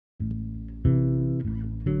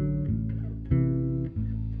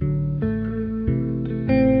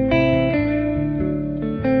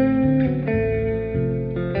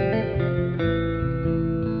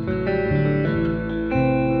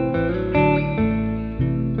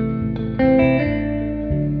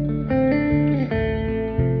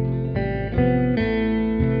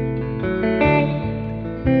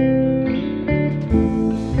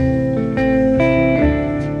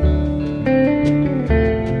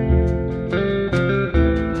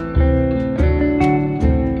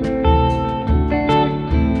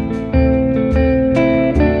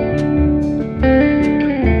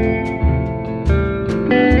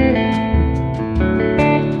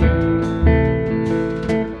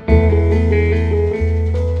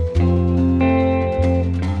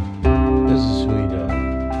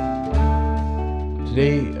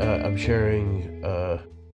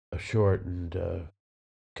short and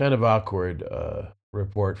kind of awkward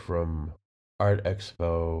report from Art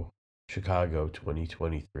Expo Chicago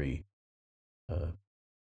 2023. Uh,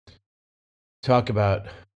 Talk about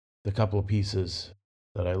the couple of pieces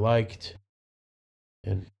that I liked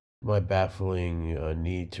and my baffling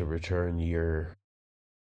need to return year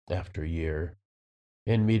after year,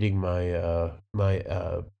 and meeting my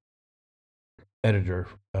editor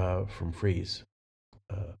from Freeze.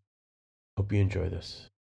 Uh, Hope you enjoy this.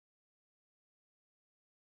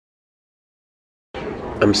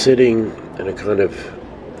 I'm sitting in a kind of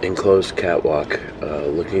enclosed catwalk,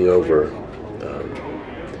 looking over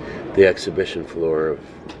the exhibition floor of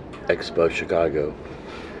EXPO Chicago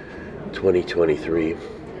 2023.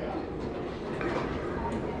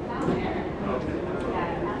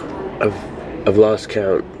 I've lost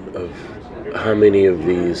count of how many of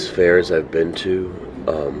these fairs I've been to.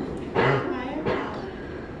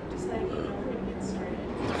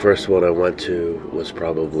 The first one I went to was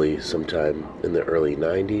probably sometime in the early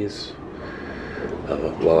 90s,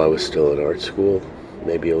 while I was still in art school,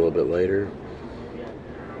 maybe a little bit later.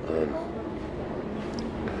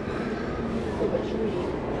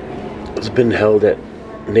 It's been held at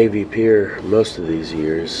Navy Pier most of these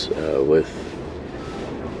years, with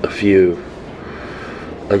a few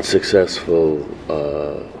unsuccessful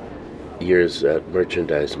years at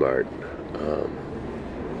Merchandise Mart.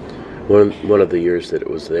 One of the years that it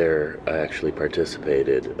was there, I actually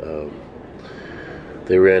participated.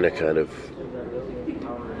 They ran a kind of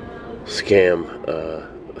scam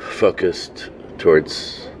focused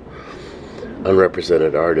towards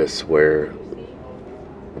unrepresented artists, where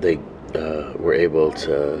they were able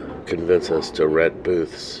to convince us to rent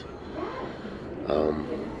booths.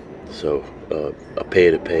 So a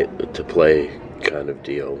pay-to-play kind of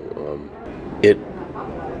deal. It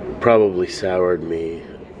probably soured me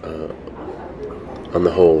on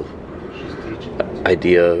the whole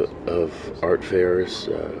idea of art fairs.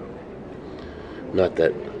 Not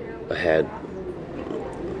that I had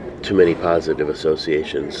too many positive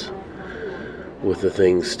associations with the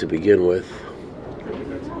things to begin with,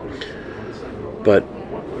 but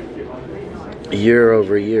year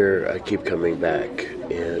over year I keep coming back,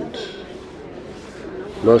 and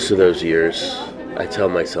most of those years I tell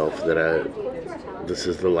myself that this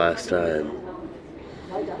is the last time,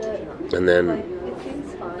 and then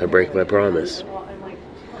I break my promise.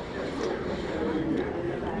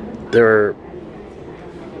 There are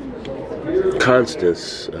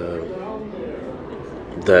constants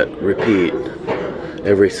that repeat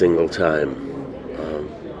every single time.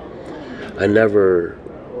 I never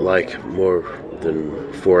like more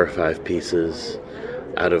than 4 or 5 pieces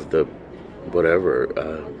out of the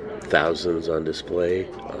thousands on display.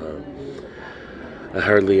 I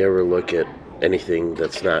hardly ever look at anything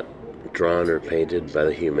that's not drawn or painted by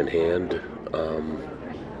the human hand.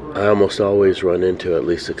 I almost always run into at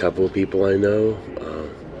least a couple of people I know.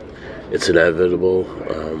 It's inevitable,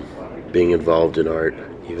 being involved in art,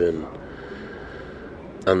 even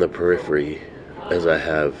on the periphery, as I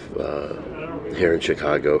have here in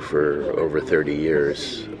Chicago for over 30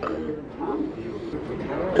 years.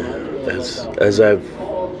 As I've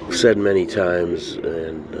said many times,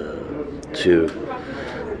 and to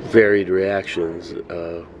varied reactions,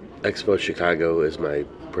 Expo Chicago is my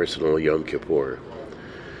personal Yom Kippur.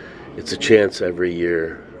 It's a chance every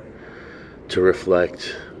year to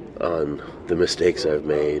reflect on the mistakes I've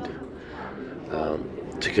made,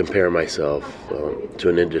 to compare myself to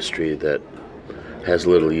an industry that has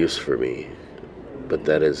little use for me, but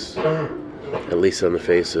that is, at least on the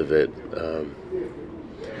face of it,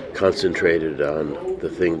 concentrated on the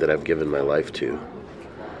thing that I've given my life to.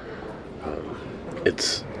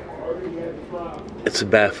 It's a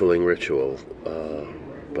baffling ritual,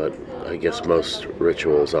 but I guess most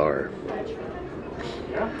rituals are.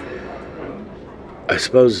 I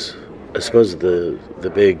suppose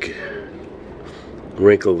the big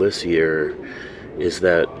wrinkle this year is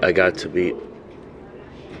that I got to meet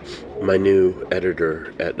my new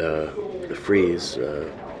editor at the Freeze,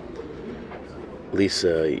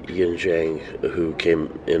 Lisa Yin Zhang, who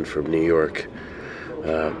came in from New York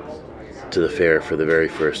to the fair for the very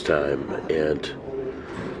first time. And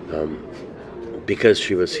because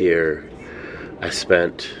she was here, I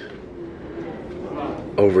spent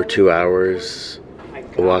over 2 hours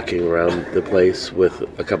walking around the place, with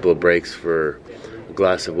a couple of breaks for a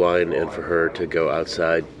glass of wine and for her to go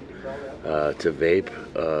outside to vape.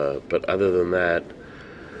 But other than that,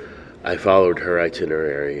 I followed her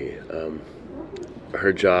itinerary.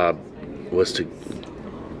 Her job was to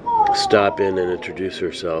stop in and introduce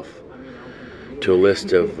herself to a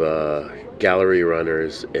list of gallery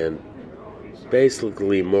runners and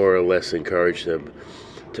basically more or less encouraged them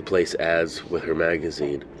to place ads with her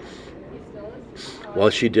magazine. While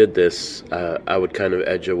she did this, I would kind of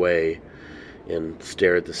edge away and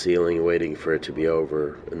stare at the ceiling, waiting for it to be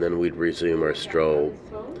over, and then we'd resume our stroll.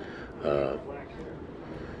 Uh,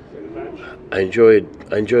 I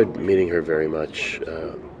enjoyed meeting her very much.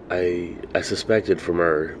 I suspected from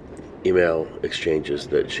our email exchanges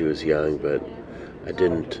that she was young, but I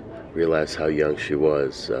didn't realize how young she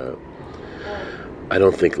was. I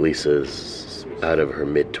don't think Lisa's out of her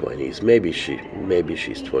mid-20s. Maybe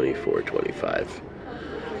she's 24, 25.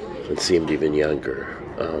 It seemed even younger.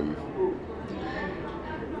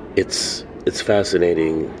 It's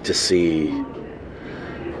fascinating to see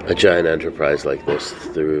a giant enterprise like this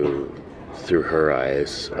through her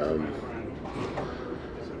eyes,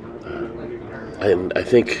 and I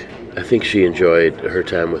think she enjoyed her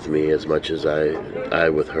time with me as much as I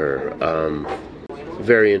with her.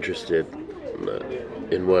 Very interested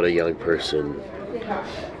in what a young person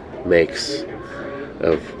makes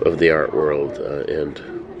of the art world and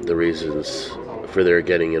the reasons for their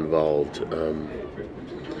getting involved.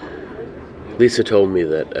 Lisa told me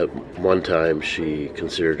that at one time she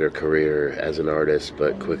considered her career as an artist,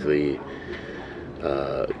 but quickly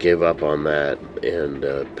gave up on that and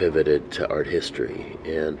pivoted to art history.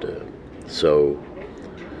 And so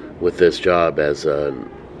with this job as an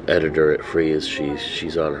editor at Frieze,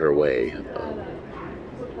 she's on her way.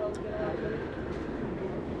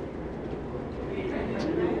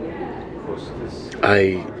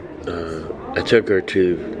 I took her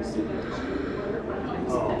to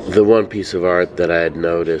the one piece of art that I had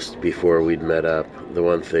noticed before we'd met up, the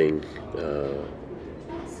one thing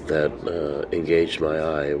that engaged my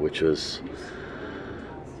eye, which was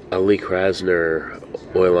a Lee Krasner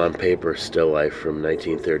oil-on-paper still life from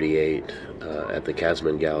 1938 at the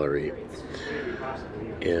Kasman Gallery.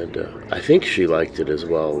 And I think she liked it as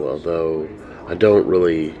well, although I don't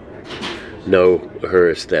really know her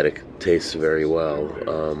aesthetic tastes very well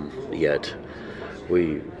yet.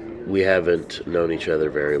 We haven't known each other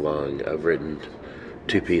very long. I've written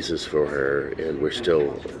 2 pieces for her, and we're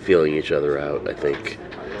still feeling each other out, I think.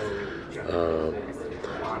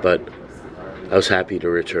 But I was happy to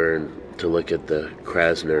return to look at the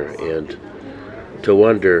Krasner and to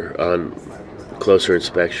wonder on closer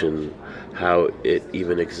inspection how it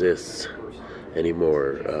even exists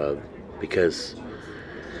anymore, because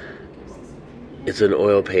it's an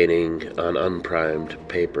oil painting on unprimed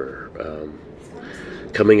paper.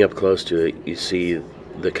 Coming up close to it, you see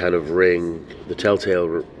the kind of ring, the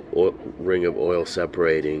telltale ring of oil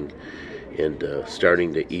separating and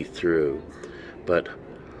starting to eat through. But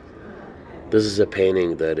this is a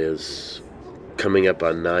painting that is coming up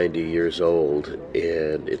on 90 years old,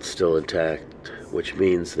 and it's still intact, which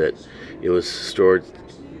means that it was stored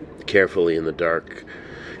carefully in a dark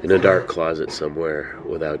closet somewhere,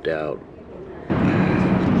 without doubt.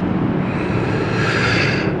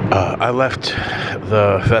 I left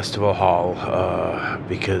the festival hall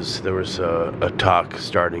because there was a talk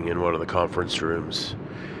starting in one of the conference rooms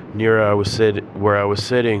near where I was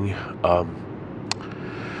sitting.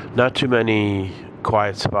 Not too many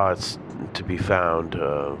quiet spots to be found,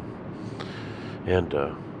 and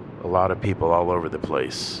a lot of people all over the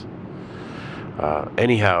place.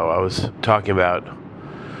 Anyhow, I was talking about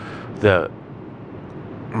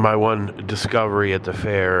my one discovery at the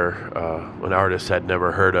fair, an artist I'd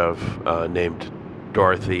never heard of, named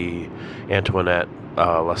Dorothy Antoinette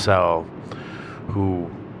LaSalle, who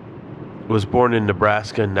was born in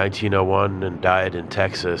Nebraska in 1901 and died in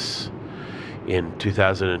Texas in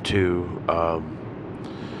 2002.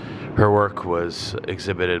 Her work was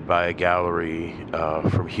exhibited by a gallery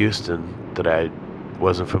from Houston that I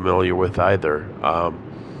wasn't familiar with either.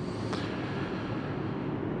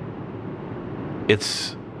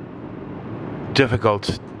 It's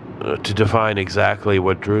difficult to define exactly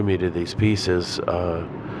what drew me to these pieces.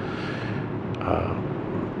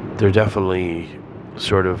 They're definitely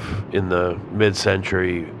sort of in the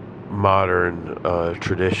mid-century modern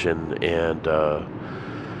tradition, and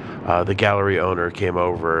the gallery owner came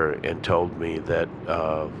over and told me that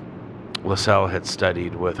LaSalle had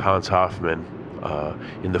studied with Hans Hofmann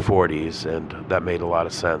in the 40s, and that made a lot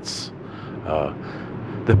of sense.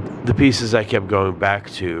 The pieces I kept going back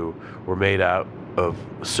to were made out of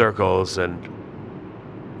circles and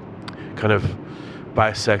kind of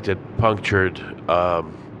bisected, punctured,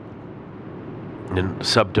 and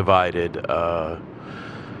subdivided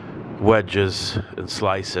wedges and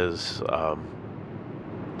slices.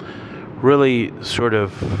 Really sort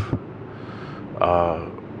of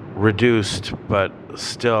reduced, but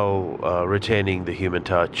still retaining the human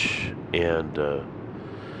touch and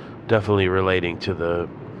definitely relating to the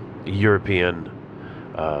European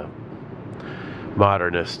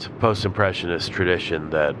modernist, post-impressionist tradition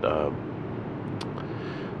that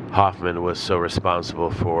Hoffman was so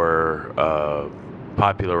responsible for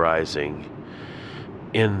popularizing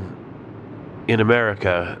in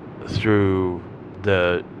America through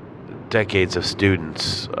the decades of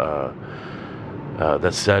students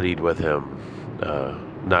that studied with him,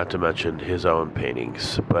 not to mention his own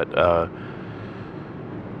paintings. But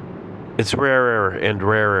it's rarer and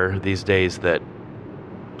rarer these days that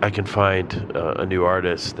I can find a new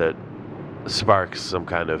artist that sparks some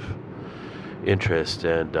kind of interest,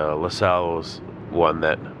 and LaSalle was one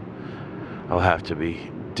that I'll have to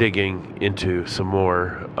be digging into some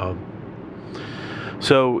more.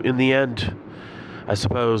 So in the end, I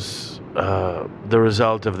suppose the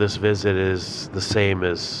result of this visit is the same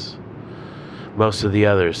as most of the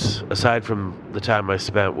others. Aside from the time I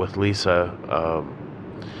spent with Lisa,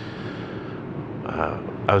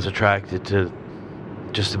 I was attracted to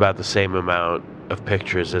just about the same amount of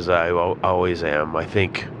pictures as I always am. I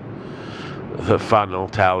think the final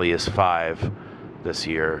tally is 5 this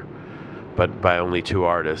year, but by only 2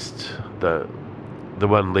 artists. The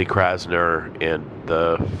one Lee Krasner, and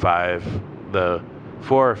the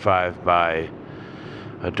 4 or 5 by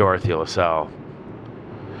Dorothy LaSalle.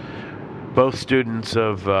 Both students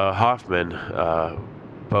of Hoffman,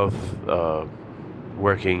 both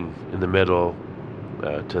working in the middle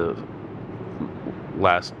to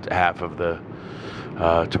last half of the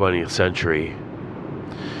 20th century.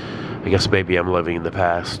 I guess maybe I'm living in the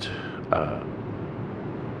past.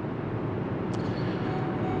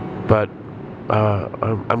 But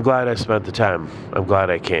I'm glad I spent the time. I'm glad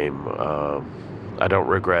I came. I don't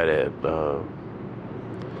regret it.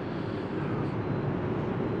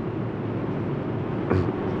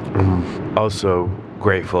 I'm also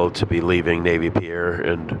grateful to be leaving Navy Pier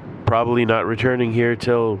and probably not returning here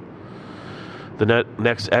till the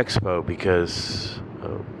next expo, because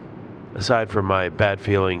aside from my bad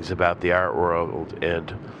feelings about the art world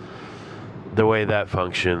and the way that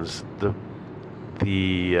functions,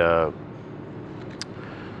 the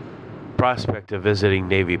prospect of visiting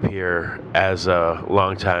Navy Pier as a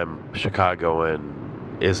longtime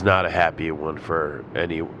Chicagoan is not a happy one for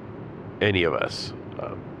any of us.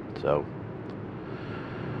 So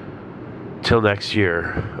till next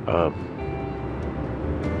year.